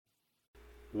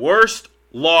worst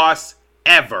loss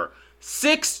ever.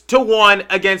 6-1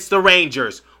 against the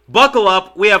Rangers. Buckle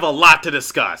up, we have a lot to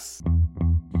discuss.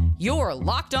 You're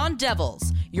Locked On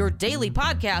Devils, your daily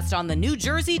podcast on the New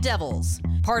Jersey Devils.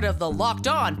 Part of the Locked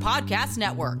On Podcast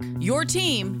Network, your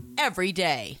team every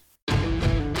day. Patrick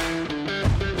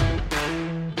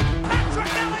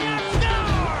Elliott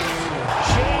scores!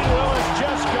 Shane Lewis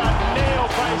just got nailed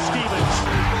by Stevens.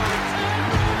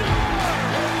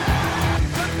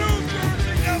 The New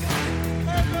Jersey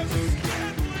Devils are the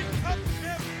Stanley Cup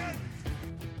champions.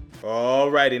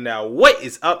 Alrighty now, what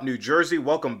is up, New Jersey?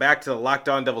 Welcome back to the Locked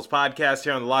On Devils podcast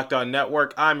here on the Locked On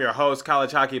Network. I'm your host,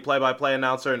 college hockey play-by-play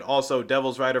announcer, and also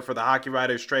Devils writer for the Hockey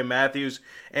Writers, Trey Matthews.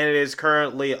 And it is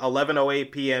currently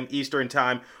 11:08 p.m. Eastern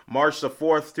Time, March the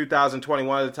 4th,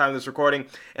 2021 at the time of this recording.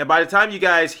 And by the time you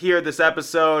guys hear this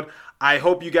episode, I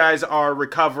hope you guys are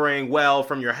recovering well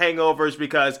from your hangovers,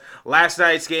 because last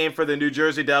night's game for the New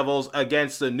Jersey Devils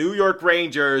against the New York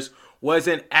Rangers was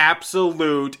an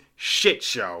absolute shit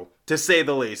show, to say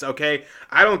the least, okay?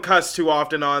 I don't cuss too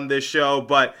often on this show,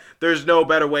 but there's no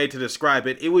better way to describe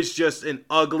it. It was just an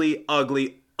ugly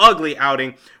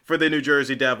outing for the New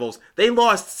Jersey Devils. They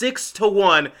lost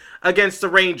 6-1 against the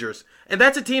Rangers, and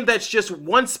that's a team that's just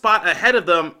one spot ahead of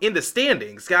them in the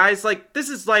standings, guys. This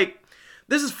is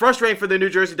frustrating for the New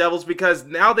Jersey Devils, because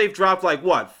now they've dropped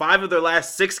 5 of their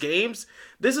last 6 games.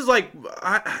 This is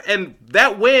and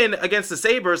that win against the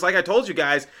Sabres, like I told you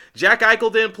guys, Jack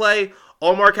Eichel didn't play.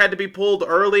 Ullmark had to be pulled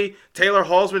early. Taylor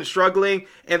Hall's been struggling,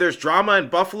 and there's drama in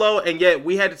Buffalo, and yet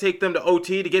we had to take them to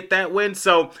OT to get that win.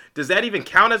 So does that even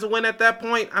count as a win at that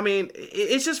point? I mean,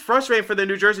 it's just frustrating for the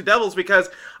New Jersey Devils, because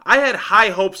I had high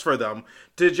hopes for them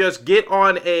to just get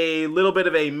on a little bit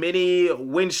of a mini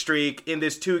win streak in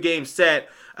this 2-game set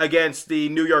against the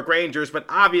New York Rangers, but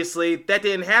obviously that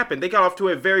didn't happen. They got off to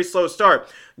a very slow start.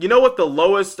 You know what the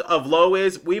lowest of low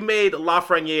is? We made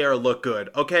Lafreniere look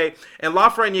good, okay? And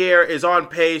Lafreniere is on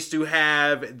pace to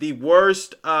have the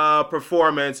worst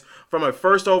performance from a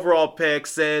first overall pick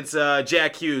since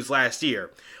Jack Hughes last year.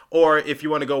 Or if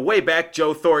you want to go way back,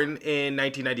 Joe Thornton in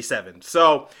 1997.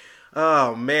 So,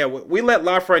 oh man, we let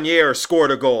Lafreniere score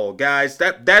the goal, guys.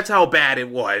 That's how bad it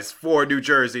was for New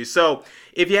Jersey. So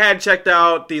if you hadn't checked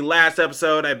out the last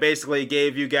episode, I basically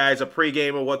gave you guys a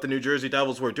pregame of what the New Jersey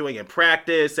Devils were doing in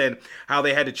practice and how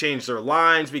they had to change their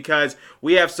lines, because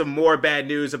we have some more bad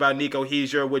news about Nico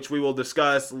Hischier, which we will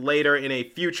discuss later in a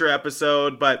future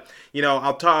episode. But,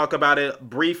 I'll talk about it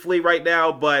briefly right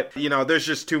now, but, there's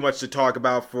just too much to talk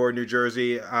about for New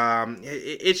Jersey.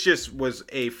 It just was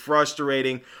a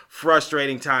frustrating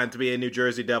time to be a New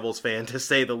Jersey Devils fan, to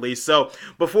say the least. So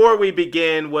before we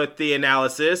begin with the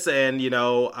analysis, and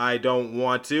I don't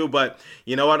want to, but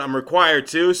you know what, I'm required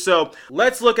to. So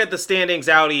let's look at the standings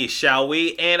out east, shall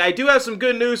we? And I do have some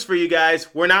good news for you guys.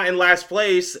 We're not in last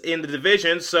place in the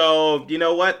division, so you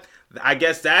know what? I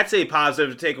guess that's a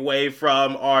positive to take away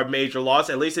from our major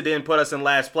loss. At least it didn't put us in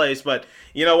last place, but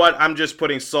you know what? I'm just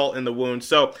putting salt in the wound.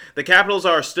 So the Capitals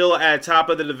are still at top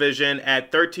of the division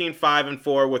at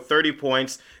 13-5-4 with 30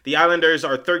 points. The Islanders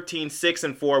are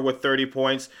 13-6-4 with 30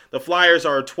 points. The Flyers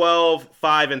are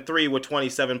 12-5-3 with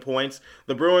 27 points.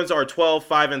 The Bruins are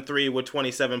 12-5-3 with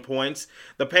 27 points.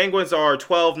 The Penguins are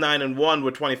 12-9-1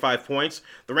 with 25 points.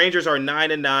 The Rangers are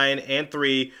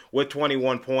 9-9-3 with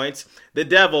 21 points. The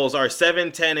Devils are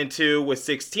 7-10-2 with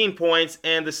 16 points,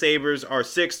 and the Sabres are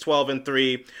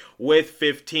 6-12-3 with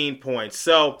 15 points.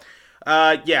 So,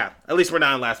 at least we're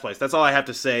not in last place. That's all I have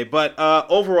to say. But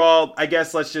overall, I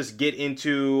guess let's just get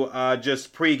into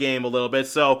just pregame a little bit.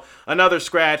 So another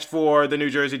scratch for the New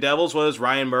Jersey Devils was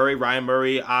Ryan Murray. Ryan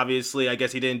Murray, obviously, I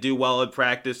guess he didn't do well in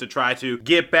practice to try to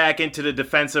get back into the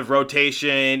defensive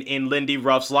rotation in Lindy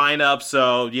Ruff's lineup.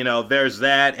 So, there's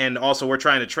that. And also, we're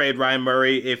trying to trade Ryan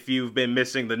Murray if you've been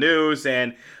missing the news.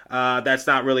 And that's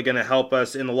not really going to help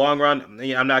us in the long run.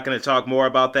 I'm not going to talk more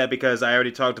about that, because I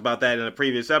already talked about that in a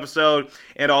previous episode.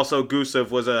 And also, Gusev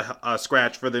was a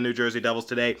scratch for the New Jersey Devils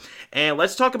today. And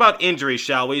let's talk about injuries,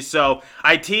 shall we? So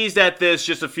I teased at this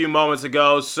just a few moments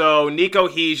ago. So Nico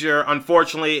Hischier,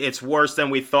 unfortunately, it's worse than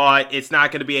we thought. It's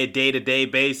not going to be a day-to-day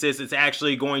basis. It's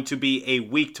actually going to be a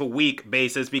week-to-week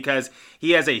basis, because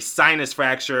he has a sinus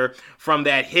fracture from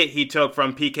that hit he took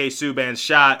from PK Subban's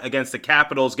shot against the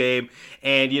Capitals game.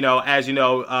 And, as you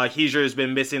know, Hischier has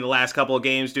been missing the last couple of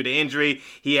games due to injury.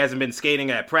 He hasn't been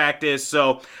skating at practice,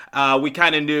 so we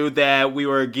kind of knew that we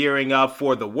were gearing up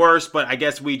for the worst, but I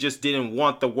guess we just didn't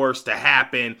want the worst to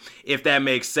happen, if that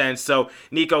makes sense. So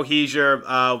Nico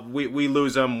Hischier, we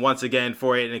lose him once again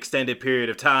for an extended period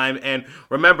of time. And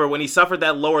remember, when he suffered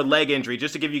that lower leg injury,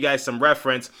 just to give you guys some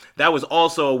reference, that was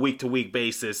also a week-to-week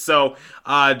basis. So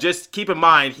just keep in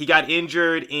mind, he got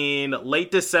injured in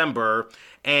late December,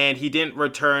 and he didn't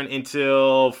return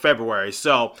until February.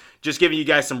 So just giving you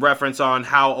guys some reference on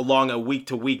how long a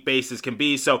week-to-week basis can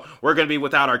be. So we're going to be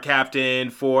without our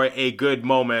captain for a good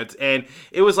moment. And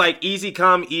it was like easy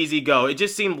come, easy go. It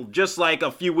just seemed just like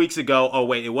a few weeks ago. Oh,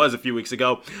 wait, it was a few weeks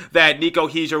ago that Nico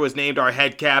Hischier was named our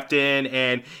head captain,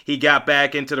 and he got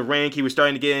back into the rink. He was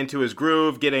starting to get into his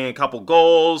groove, getting a couple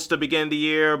goals to begin the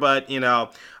year. But,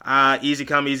 easy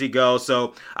come, easy go.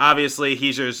 So obviously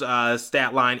Hischier's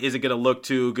stat line isn't going to look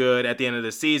too good at the end of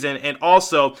the season. And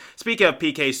also, speaking of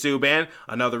PK Subban,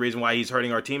 another reason why he's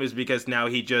hurting our team is because now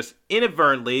he just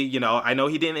inadvertently, I know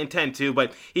he didn't intend to,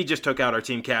 but he just took out our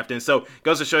team captain. So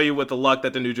goes to show you what the luck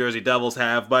that the New Jersey Devils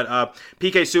have. But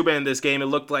PK Subban in this game, it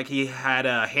looked like he had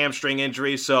a hamstring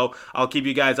injury. So I'll keep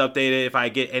you guys updated if I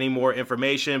get any more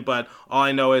information. But all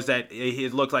I know is that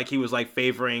it looked like he was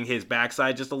favoring his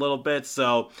backside just a little bit.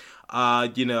 So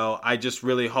I just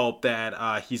really hope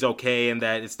that he's okay and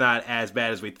that it's not as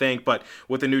bad as we think. But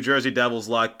with the New Jersey Devils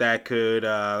luck, that could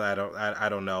I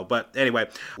don't know. But anyway,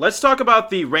 let's talk about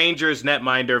the Rangers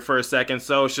netminder for a second.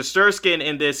 So Shesterkin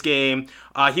in this game,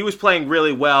 he was playing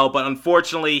really well, but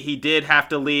unfortunately he did have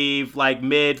to leave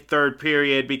mid third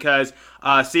period because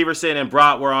Severson and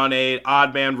Bratt were on a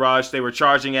odd man rush. They were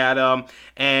charging at him,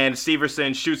 and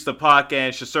Severson shoots the puck,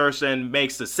 and Shesterkin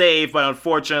makes the save. But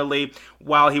unfortunately,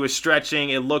 while he was stretching,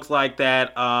 it looked like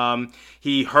that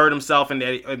he hurt himself and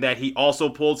that he also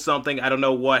pulled something. I don't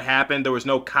know what happened. There was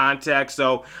no contact,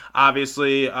 so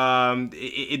obviously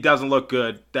it doesn't look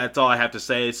good. That's all I have to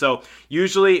say. So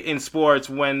usually in sports,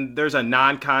 when there's a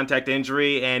non-contact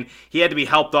injury and he had to be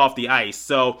helped off the ice,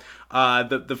 so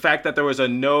the fact that there was a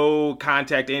no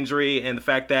contact injury and the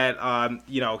fact that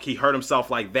he hurt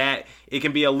himself like that, it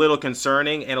can be a little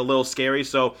concerning and a little scary.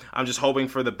 So I'm just hoping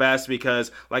for the best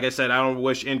because, like I said, I don't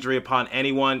wish injury upon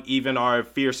anyone, even our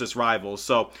fiercest rivals.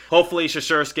 So hopefully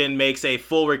Shesterkin makes a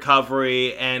full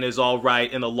recovery and is all right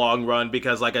in the long run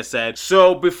because, like I said.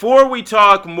 So before we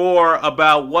talk more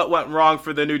about what went wrong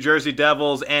for the New Jersey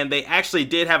Devils, and they actually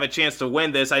did have a chance to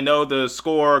win this. I know the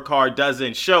scorecard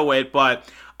doesn't show it,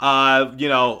 but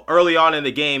early on in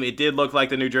the game, it did look like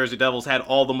the New Jersey Devils had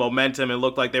all the momentum and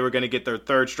looked like they were going to get their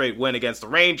third straight win against the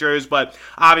Rangers, but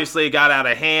obviously it got out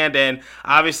of hand, and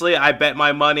obviously I bet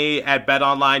my money at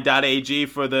betonline.ag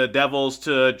for the Devils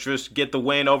to just get the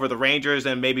win over the Rangers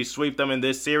and maybe sweep them in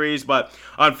this series, but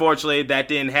unfortunately that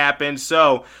didn't happen.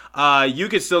 So you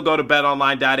could still go to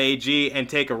betonline.ag and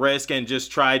take a risk and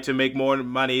just try to make more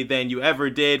money than you ever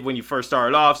did when you first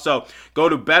started off. So go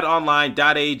to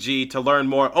betonline.ag to learn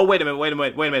more. Oh, wait a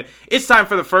minute. It's time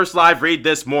for the first live read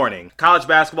this morning. College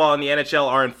basketball and the NHL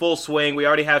are in full swing. We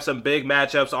already have some big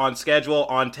matchups on schedule,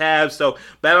 on tabs. So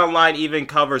BetOnline even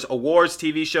covers awards,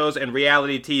 TV shows, and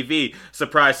reality TV.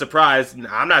 Surprise, surprise.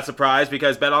 I'm not surprised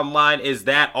because BetOnline is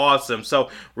that awesome. So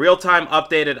real-time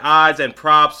updated odds and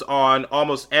props on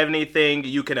almost anything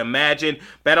you can imagine.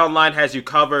 BetOnline has you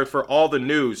covered for all the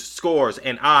news, scores,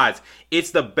 and odds.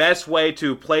 It's the best way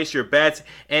to place your bets,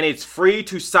 and it's free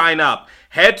to sign up.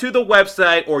 Head to the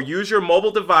website or use your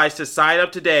mobile device to sign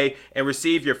up today and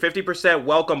receive your 50%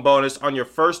 welcome bonus on your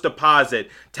first deposit.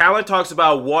 Talent talks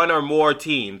about one or more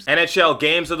teams. NHL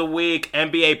Games of the Week,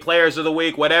 NBA Players of the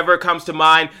Week, whatever comes to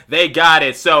mind, they got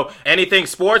it. So anything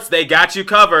sports, they got you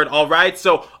covered, all right?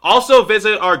 So also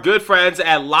visit our good friends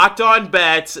at Locked On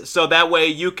Bets so that way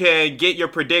you can get your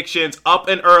predictions up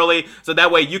and early so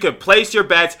that way you can place your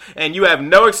bets and you have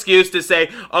no excuse to say,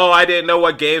 oh, I didn't know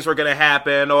what games were going to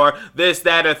happen or this,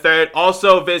 that, or third.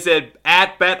 Also visit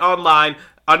at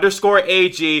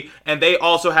BetOnline_AG, and they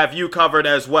also have you covered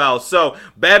as well. So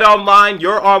BetOnline,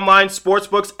 your online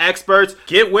sportsbooks experts.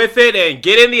 Get with it and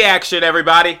get in the action,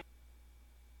 everybody.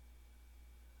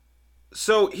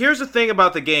 So here's the thing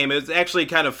about the game. It's actually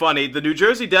kind of funny. The New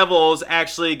Jersey Devils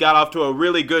actually got off to a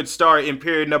really good start in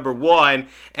period number 1,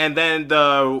 and then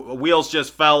the wheels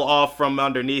just fell off from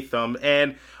underneath them.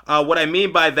 And What I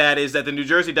mean by that is that the New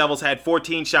Jersey Devils had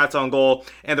 14 shots on goal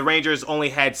and the Rangers only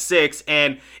had 6,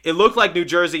 and it looked like New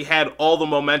Jersey had all the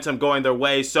momentum going their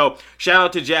way. So shout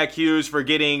out to Jack Hughes for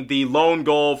getting the lone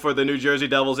goal for the New Jersey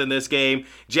Devils in this game.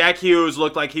 Jack Hughes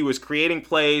looked like he was creating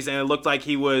plays, and it looked like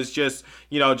he was just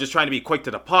trying to be quick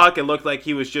to the puck. It looked like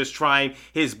he was just trying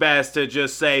his best to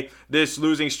just say, this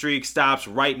losing streak stops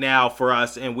right now for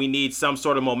us, and we need some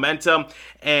sort of momentum.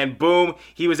 And boom,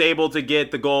 he was able to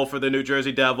get the goal for the New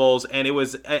Jersey Devils, and it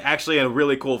was actually in a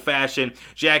really cool fashion.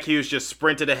 Jack Hughes just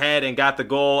sprinted ahead and got the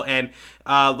goal, and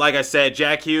like I said,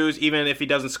 Jack Hughes, even if he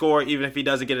doesn't score, even if he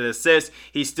doesn't get an assist,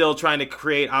 he's still trying to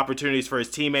create opportunities for his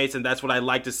teammates, and that's what I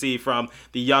like to see from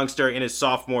the youngster in his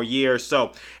sophomore year.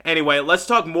 So anyway, let's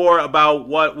talk more about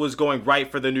what was going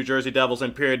right for the New Jersey Devils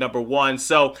in period number 1.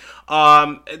 So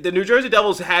the New Jersey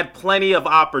Devils had plenty of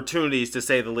opportunities, to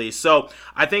say the least. So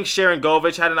I think Sharon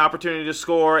Govich had an opportunity to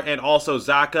score, and also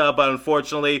Zacha, but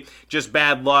unfortunately just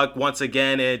bad luck once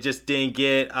again, and it just didn't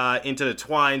get into the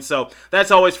twine. So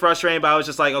that's always frustrating, but I was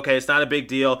just like, okay, it's not a big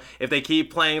deal. If they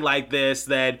keep playing like this,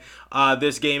 then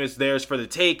this game is theirs for the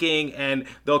taking, and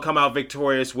they'll come out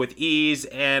victorious with ease.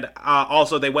 And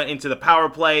also, they went into the power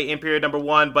play in period number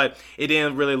 1, but it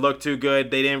didn't really look too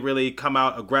good. They didn't really come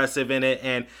out aggressive in it,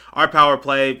 and our power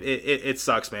play, it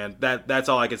sucks, man. That's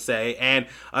all I can say. And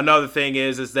another thing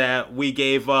is that we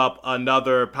gave up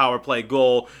another power play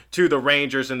goal to the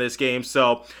Rangers in this game.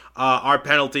 So our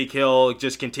penalty kill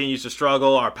just continues to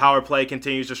struggle. Our power play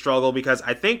continues to struggle, because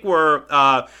I think we're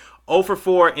 0 for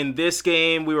 4 in this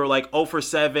game. We were like 0 for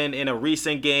 7 in a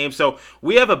recent game. So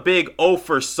we have a big 0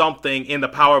 for something in the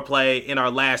power play in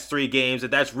our last 3 games,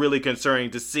 and that's really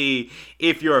concerning to see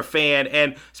if you're a fan.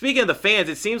 And speaking of the fans,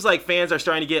 it seems like fans are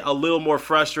starting to get a little more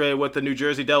frustrated with the New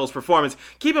Jersey Devils performance.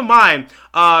 Keep in mind,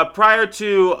 prior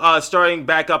to starting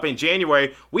back up in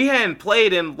January, we hadn't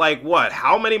played in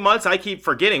how many months? I keep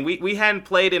forgetting. We hadn't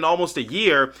played in almost a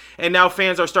year, and now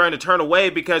fans are starting to turn away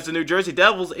because the New Jersey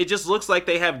Devils, it just looks like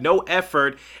they have no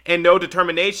effort and no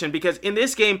determination, because in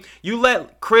this game, you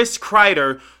let Chris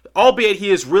Kreider, albeit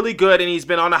he is really good and he's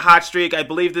been on a hot streak. I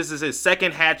believe this is his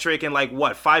second hat trick in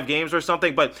 5 games or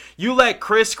something, but you let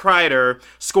Chris Kreider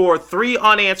score 3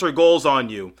 unanswered goals on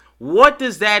you. What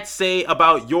does that say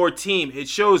about your team? It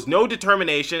shows no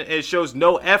determination. It shows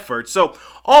no effort. So,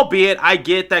 albeit I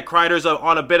get that Kreider's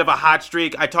on a bit of a hot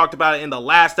streak. I talked about it in the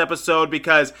last episode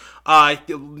because, I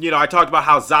talked about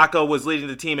how Zacha was leading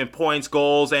the team in points,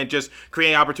 goals, and just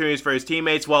creating opportunities for his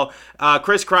teammates. Well,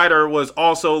 Chris Kreider was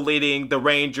also leading the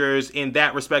Rangers in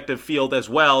that respective field as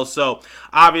well. So,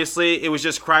 obviously, it was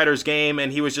just Kreider's game,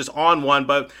 and he was just on one.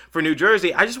 But for New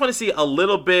Jersey, I just want to see a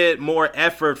little bit more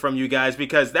effort from you guys,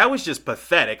 because that was just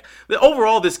pathetic.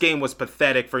 Overall, this game was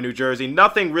pathetic for New Jersey.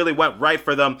 Nothing really went right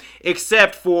for them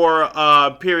except for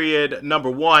period number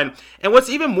 1. And what's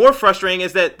even more frustrating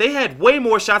is that they had way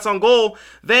more shots on goal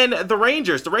than the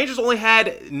Rangers. The Rangers only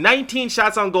had 19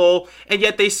 shots on goal, and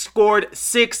yet they scored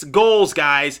 6 goals,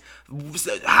 guys.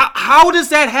 How does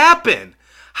that happen?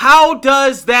 How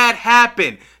does that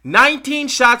happen? 19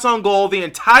 shots on goal the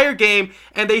entire game,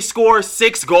 and they score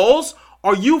 6 goals?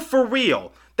 Are you for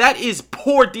real? That is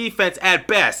poor defense at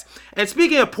best. And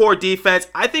speaking of poor defense,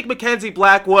 I think Mackenzie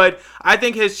Blackwood, I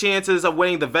think his chances of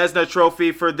winning the Vezina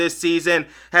Trophy for this season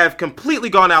have completely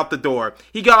gone out the door.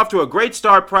 He got off to a great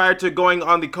start prior to going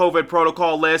on the COVID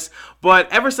protocol list, but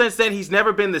ever since then, he's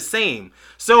never been the same.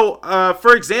 So,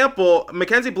 for example,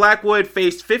 Mackenzie Blackwood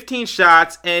faced 15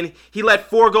 shots, and he let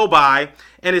 4 go by,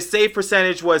 and his save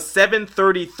percentage was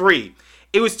 .733.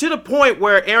 It was to the point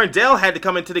where Aaron Dell had to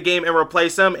come into the game and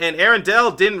replace him, and Aaron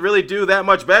Dell didn't really do that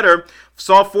much better.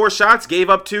 Saw 4 shots, gave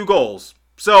up 2 goals.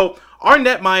 So our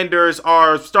netminders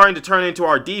are starting to turn into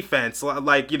our defense,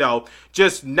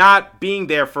 just not being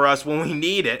there for us when we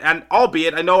need it. And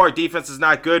albeit, I know our defense is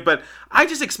not good, but I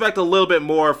just expect a little bit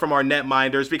more from our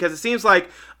netminders, because it seems like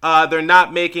they're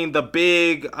not making the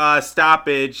big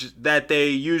stoppage that they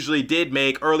usually did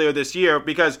make earlier this year,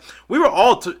 because we were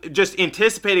all just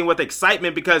anticipating with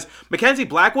excitement, because Mackenzie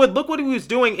Blackwood, look what he was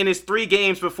doing in his 3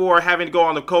 games before having to go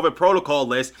on the COVID protocol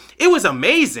list. It was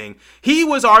amazing. He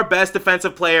was our best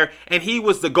defensive player, and he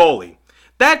was the goalie.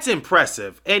 That's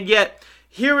impressive. And yet,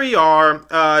 here we are,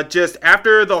 just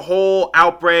after the whole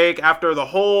outbreak, after the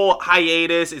whole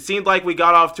hiatus. It seemed like we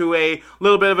got off to a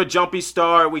little bit of a jumpy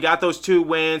start. We got those 2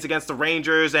 wins against the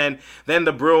Rangers and then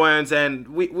the Bruins, and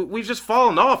we've just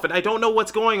fallen off, and I don't know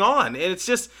what's going on. And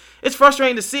it's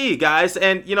frustrating to see, guys.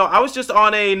 And, I was just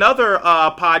on another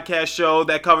podcast show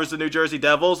that covers the New Jersey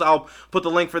Devils. I'll put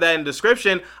the link for that in the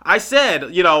description. I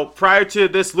said, prior to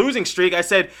this losing streak, I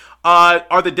said,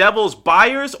 Are the Devils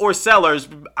buyers or sellers?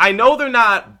 I know they're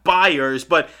not buyers,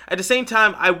 but at the same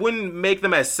time, I wouldn't make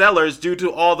them as sellers due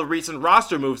to all the recent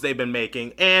roster moves they've been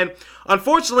making. And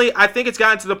unfortunately, I think it's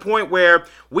gotten to the point where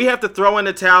we have to throw in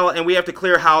the towel and we have to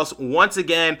clear house once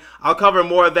again. I'll cover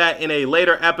more of that in a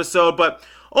later episode, but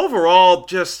overall,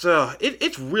 just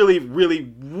it's really,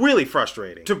 really, really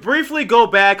frustrating. To briefly go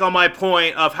back on my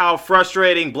point of how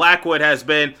frustrating Blackwood has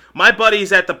been, my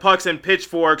buddies at the Pucks and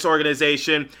Pitchforks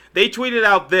organization, they tweeted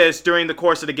out this during the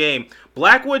course of the game.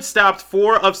 Blackwood stopped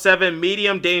 4 of 7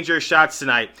 medium danger shots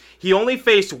tonight. He only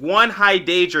faced 1 high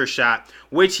danger shot,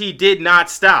 which he did not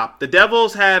stop. The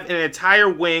Devils have an entire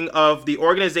wing of the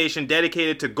organization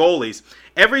dedicated to goalies.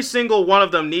 Every single one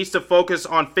of them needs to focus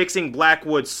on fixing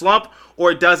Blackwood's slump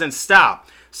or it doesn't stop.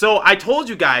 So I told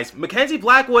you guys, Mackenzie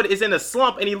Blackwood is in a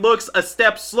slump and he looks a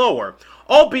step slower.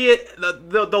 Albeit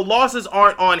the losses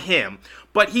aren't on him,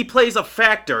 but he plays a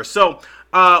factor. So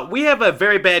we have a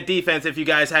very bad defense if you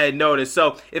guys hadn't noticed.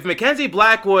 So if Mackenzie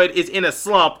Blackwood is in a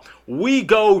slump, we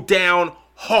go down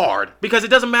hard because it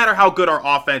doesn't matter how good our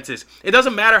offense is. It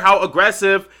doesn't matter how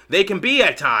aggressive they can be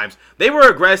at times. They were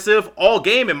aggressive all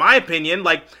game, in my opinion.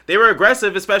 Like, they were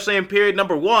aggressive, especially in period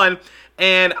number 1.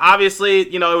 And obviously,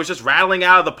 it was just rattling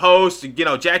out of the post.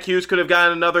 Jack Hughes could have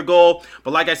gotten another goal.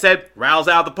 But like I said, rattles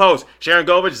out of the post. Sharon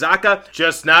Govich, Zacha,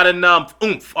 just not enough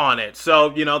oomph on it. So,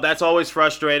 that's always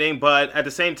frustrating. But at the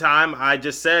same time, I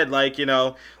just said,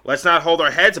 let's not hold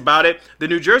our heads about it. The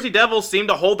New Jersey Devils seem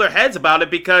to hold their heads about it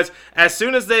because as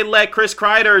soon as they let Chris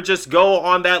Kreider just go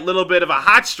on that little bit of a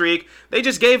hot streak, they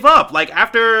just gave up.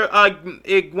 After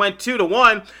it went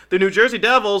 2-1, the New Jersey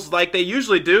Devils, like they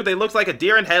usually do, they looked like a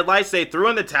deer in headlights. They threw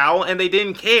in the towel and they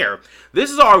didn't care.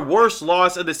 This is our worst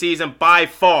loss of the season by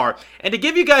far. And to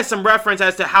give you guys some reference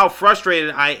as to how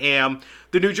frustrated I am,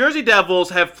 the New Jersey Devils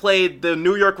have played the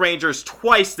New York Rangers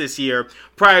twice this year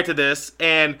prior to this,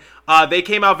 and they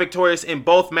came out victorious in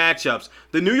both matchups.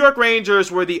 The New York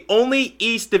Rangers were the only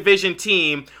East Division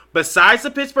team, besides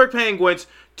the Pittsburgh Penguins,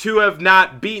 to have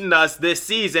not beaten us this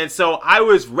season. So I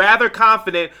was rather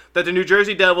confident that the New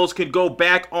Jersey Devils could go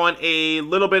back on a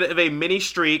little bit of a mini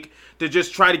streak to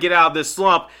just try to get out of this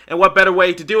slump. And what better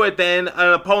way to do it than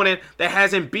an opponent that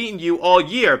hasn't beaten you all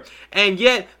year? And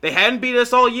yet, they hadn't beaten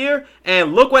us all year,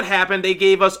 and look what happened. They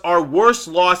gave us our worst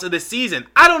loss of the season.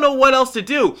 I don't know what else to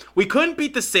do. We couldn't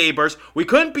beat the Sabres. We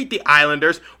couldn't beat the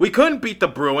Islanders. We couldn't beat the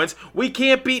Bruins. We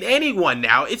can't beat anyone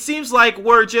now. It seems like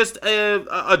we're just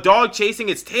a dog chasing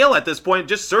its tail at this point,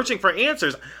 just searching for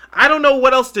answers. I don't know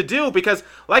what else to do because,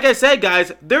 like I said,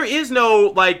 guys, there is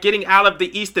no, getting out of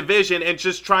the East Division and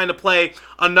just trying to play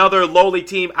another lowly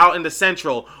team out in the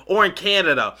Central or in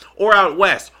Canada or out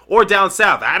West or down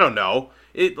South. I don't know.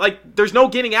 There's no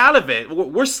getting out of it.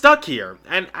 We're stuck here.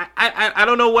 And I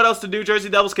don't know what else the New Jersey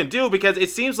Devils can do because it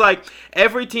seems like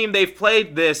every team they've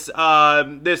played this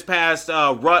past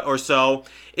rut or so,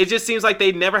 it just seems like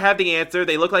they never have the answer.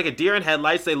 They look like a deer in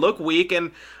headlights. They look weak,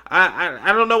 and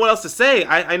I don't know what else to say.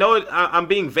 I know I'm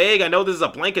being vague. I know this is a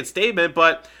blanket statement,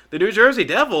 but the New Jersey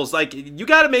Devils, you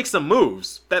got to make some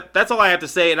moves. That's all I have to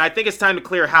say, and I think it's time to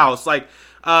clear house.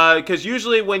 Because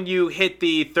usually when you hit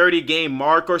the 30-game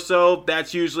mark or so,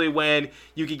 that's usually when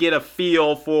you can get a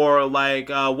feel for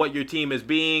what your team is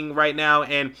being right now.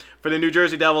 And for the New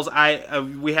Jersey Devils,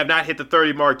 we have not hit the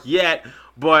 30 mark yet,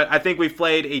 but I think we've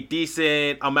played a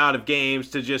decent amount of games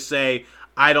to just say,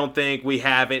 I don't think we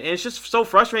have it. And it's just so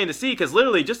frustrating to see because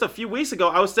literally just a few weeks ago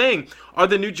I was saying, are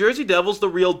the New Jersey Devils the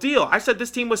real deal? I said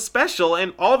this team was special,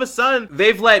 and all of a sudden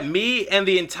they've let me and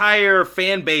the entire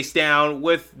fan base down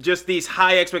with just these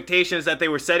high expectations that they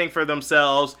were setting for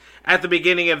themselves at the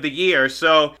beginning of the year.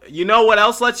 So you know what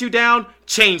else lets you down?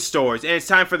 Chain stores. And it's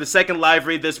time for the second live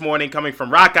read this morning coming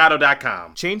from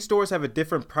rockauto.com. Chain stores have a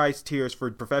different price tiers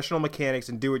for professional mechanics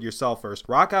and do-it-yourselfers.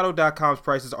 rockauto.com's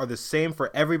prices are the same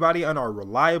for everybody and are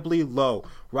reliably low.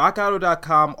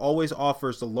 rockauto.com always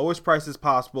offers the lowest prices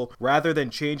possible rather than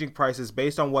changing prices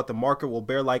based on what the market will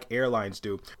bear like airlines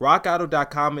do.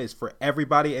 rockauto.com is for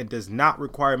everybody and does not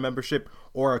require membership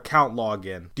or account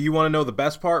login. Do you want to know the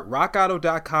best part?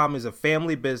 rockauto.com is a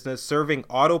family business serving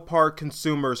auto part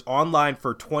consumers online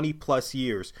for 20 plus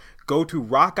years. Go to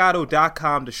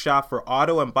rockauto.com to shop for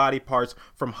auto and body parts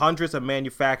from hundreds of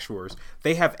manufacturers.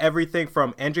 They have everything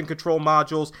from engine control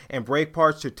modules and brake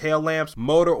parts to tail lamps,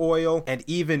 motor oil, and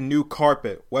even new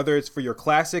carpet. Whether it's for your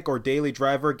classic or daily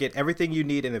driver, get everything you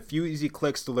need in a few easy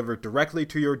clicks delivered directly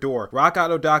to your door.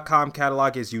 rockauto.com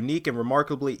catalog is unique and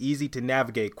remarkably easy to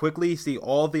navigate. Quickly see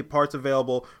all the parts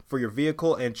available for your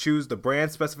vehicle and choose the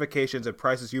brand specifications and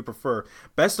prices you prefer.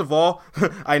 Best of all,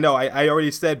 I know I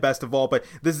already said best of all, but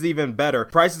this is even even better.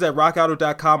 Prices at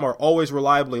rockauto.com are always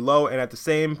reliably low, and at the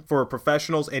same for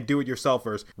professionals and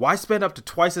do-it-yourselfers. Why spend up to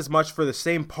twice as much for the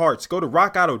same parts? Go to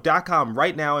rockauto.com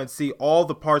right now and see all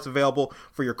the parts available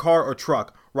for your car or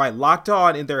truck. Right, Locked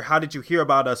On in their How Did You Hear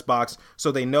About Us box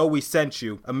so they know we sent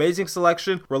you. Amazing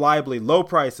selection, reliably low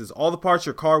prices, all the parts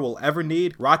your car will ever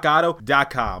need.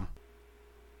 rockauto.com.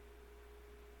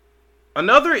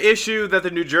 Another issue that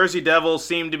the New Jersey Devils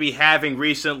seem to be having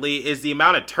recently is the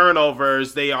amount of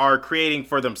turnovers they are creating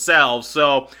for themselves.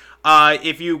 So,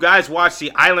 if you guys watched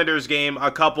the Islanders game a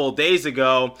couple days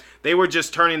ago, they were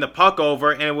just turning the puck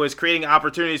over and it was creating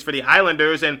opportunities for the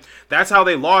Islanders, and that's how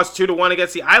they lost 2-1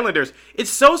 against the Islanders. It's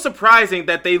so surprising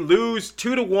that they lose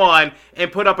 2-1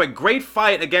 and put up a great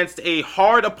fight against a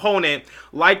hard opponent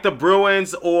like the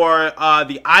Bruins or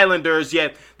the Islanders,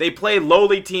 yet they play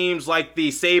lowly teams like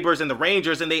the Sabres and the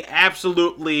Rangers, and they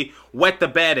absolutely wet the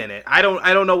bed in it. I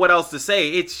don't know what else to say.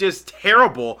 It's just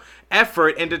terrible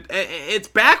effort, and it's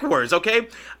backwards, okay?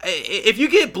 If you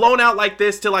get blown out like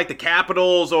this to like the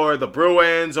Capitals or the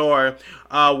Bruins or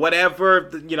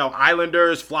whatever,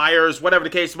 Islanders, Flyers, whatever the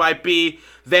case might be,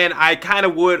 then I kind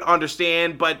of would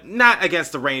understand, but not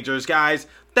against the Rangers, guys.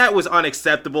 That was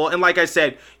unacceptable, and like I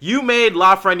said, you made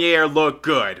Lafreniere look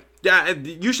good.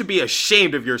 You should be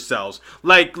ashamed of yourselves.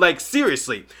 Like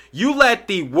seriously, you let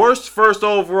the worst first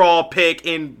overall pick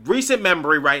in recent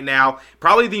memory right now,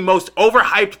 probably the most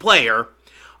overhyped player,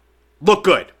 look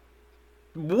good.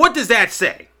 What does that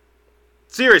say?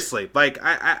 Seriously,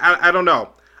 I don't know.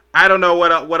 I don't know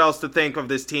what else to think of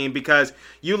this team, because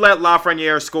you let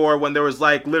Lafreniere score when there was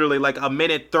literally a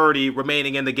minute 30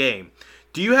 remaining in the game.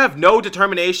 Do you have no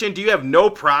determination? Do you have no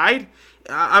pride?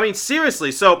 I mean,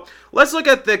 seriously. So let's look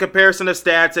at the comparison of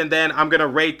stats, and then I'm going to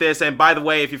rate this. And by the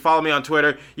way, if you follow me on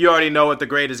Twitter, you already know what the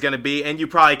grade is going to be, and you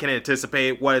probably can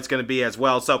anticipate what it's going to be as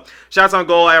well. So shots on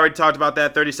goal, I already talked about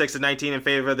that, 36-19 in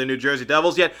favor of the New Jersey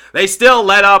Devils, yet they still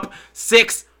let up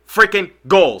 6 freaking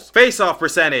goals. Face-off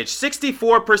percentage,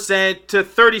 64% to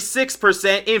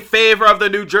 36% in favor of the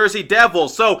New Jersey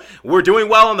Devils. So we're doing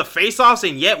well on the face-offs,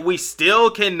 and yet we still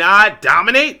cannot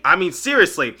dominate? I mean,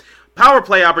 seriously. Power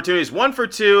play opportunities, 1 for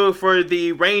 2 for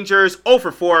the Rangers, 0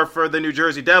 for 4 for the New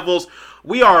Jersey Devils.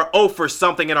 We are 0 for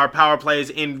something in our power plays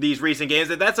in these recent games,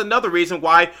 and that's another reason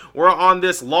why we're on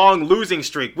this long losing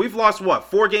streak. We've lost,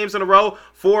 4 games in a row?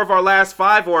 4 of our last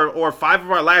 5, or 5 of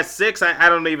our last 6? I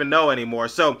don't even know anymore.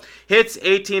 So, hits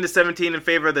 18-17 in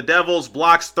favor of the Devils,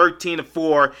 blocks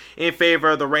 13-4 in favor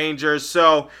of the Rangers.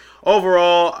 So,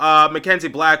 overall, Mackenzie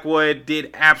Blackwood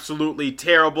did absolutely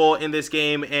terrible in this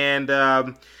game, and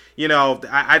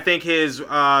I think his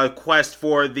quest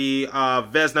for the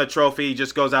Vezina Trophy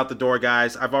just goes out the door,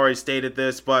 guys. I've already stated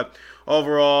this, but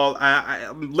overall,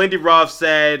 Lindy Ruff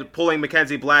said, pulling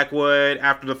Mackenzie Blackwood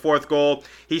after the 4th goal,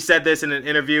 he said this in an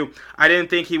interview, I didn't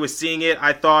think he was seeing it.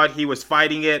 I thought he was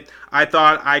fighting it. I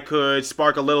thought I could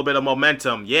spark a little bit of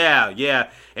momentum. Yeah.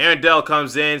 Aaron Dell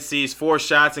comes in, sees 4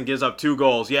 shots, and gives up 2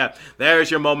 goals. Yeah, there's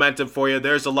your momentum for you.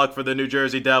 There's the luck for the New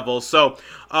Jersey Devils. So,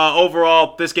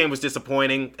 overall, this game was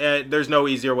disappointing. There's no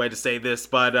easier way to say this,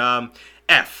 but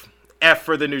F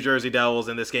for the New Jersey Devils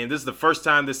in this game. This is the first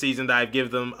time this season that I've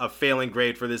given them a failing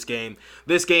grade for this game.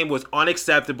 This game was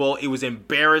unacceptable. It was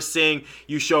embarrassing.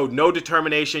 You showed no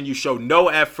determination. You showed no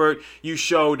effort. You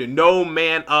showed no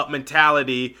man-up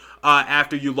mentality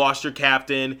after you lost your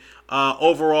captain.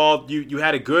 Overall, you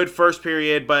had a good first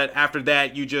period, but after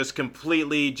that, you just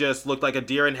completely just looked like a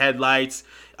deer in headlights.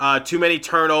 Too many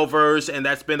turnovers, and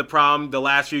that's been the problem the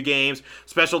last few games.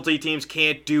 Specialty teams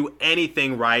can't do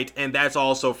anything right, and that's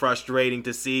also frustrating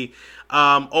to see.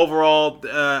 Overall,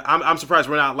 I'm surprised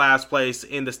we're not last place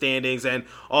in the standings, and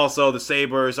also the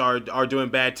Sabres are doing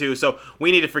bad too. So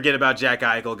we need to forget about Jack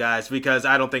Eichel, guys, because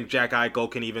I don't think Jack Eichel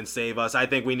can even save us. I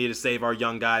think we need to save our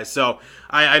young guys. So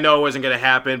I know it wasn't going to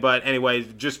happen, but anyway,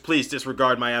 just please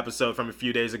disregard my episode from a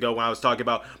few days ago when I was talking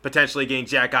about potentially getting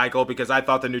Jack Eichel, because I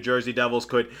thought the New Jersey Devils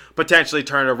could potentially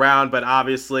turn it around, but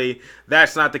obviously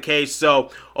that's not the case.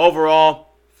 So overall,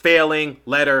 failing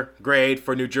letter grade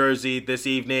for New Jersey this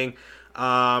evening.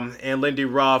 And Lindy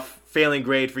Ruff, failing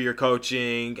grade for your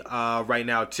coaching right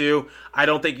now too. I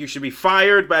don't think you should be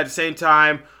fired, but at the same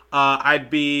time, I'd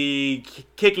be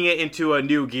kicking it into a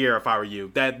new gear if I were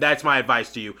you. That's my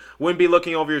advice to you. Wouldn't be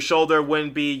looking over your shoulder,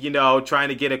 wouldn't be, trying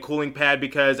to get a cooling pad,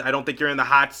 because I don't think you're in the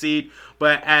hot seat.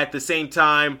 But at the same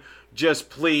time, just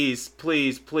please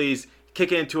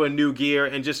kick it into a new gear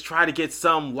and just try to get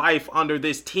some life under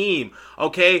this team,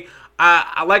 okay?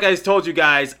 like I told you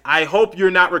guys, I hope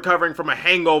you're not recovering from a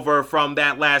hangover from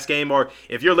that last game, or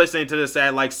if you're listening to this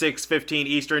at like 6:15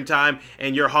 Eastern time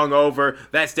and you're hungover,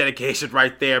 that's dedication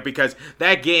right there, because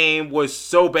that game was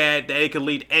so bad that it could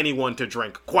lead anyone to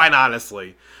drink, quite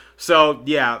honestly. So,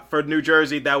 yeah, for New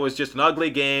Jersey, that was just an ugly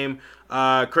game.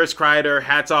 Chris Kreider,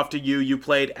 hats off to you. You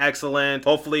played excellent.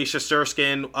 Hopefully,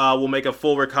 Shesterkin will make a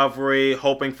full recovery,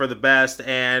 hoping for the best.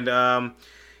 And,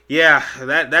 yeah,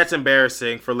 that's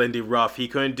embarrassing for Lindy Ruff. He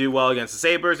couldn't do well against the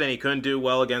Sabres, and he couldn't do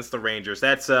well against the Rangers.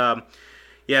 That's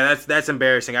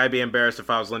embarrassing. I'd be embarrassed if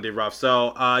I was Lindy Ruff.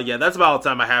 So, yeah, that's about all the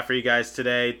time I have for you guys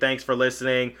today. Thanks for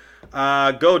listening.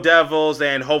 Go Devils,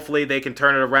 and hopefully they can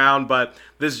turn it around, but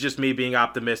this is just me being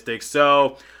optimistic.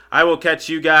 So I will catch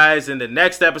you guys in the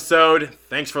next episode.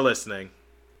 Thanks for listening.